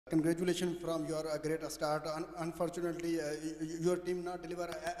congratulations from your great start. Unfortunately, your team not deliver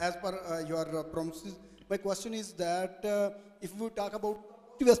as per your promises. My question is that if we talk about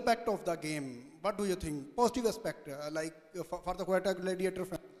positive aspect of the game, what do you think? Positive aspect, for the Quetta Gladiator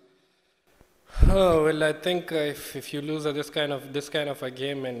fan. Oh, well, I think if you lose this kind of a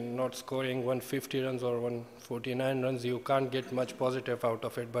game and not scoring 150 runs or 149 runs, you can't get much positive out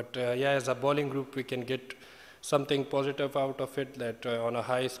of it. But yeah, as a bowling group, we can get something positive out of it. That on a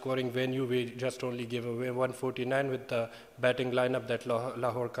high-scoring venue, we just only gave away 149 with the batting lineup that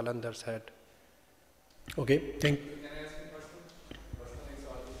Lahore Qalandars had. Okay, thank you.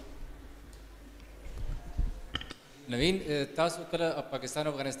 नवीन तासु कल पाकिस्तान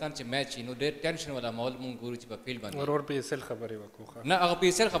अफगानिस्तान चे match no date tension वाला माहौल मुंग गुरु ची feel बन और PSL खबर है वको ना अगर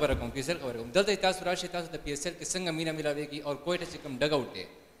PSL खबर कम दलते तासु राशि तासु द PSL के संग मीना मिलावेगी और कोयटा से कम डग आउट है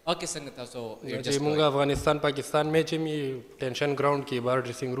आके संग तासु जी मुंगा अफगानिस्तान पाकिस्तान मैच में टेंशन ग्राउंड की बार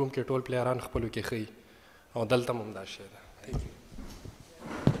ड्रेसिंग रूम के टोल प्लेयरान खपलू के खई और दलता मुमदाश है थैंक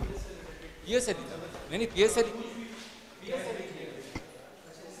यू PSL नहीं PSL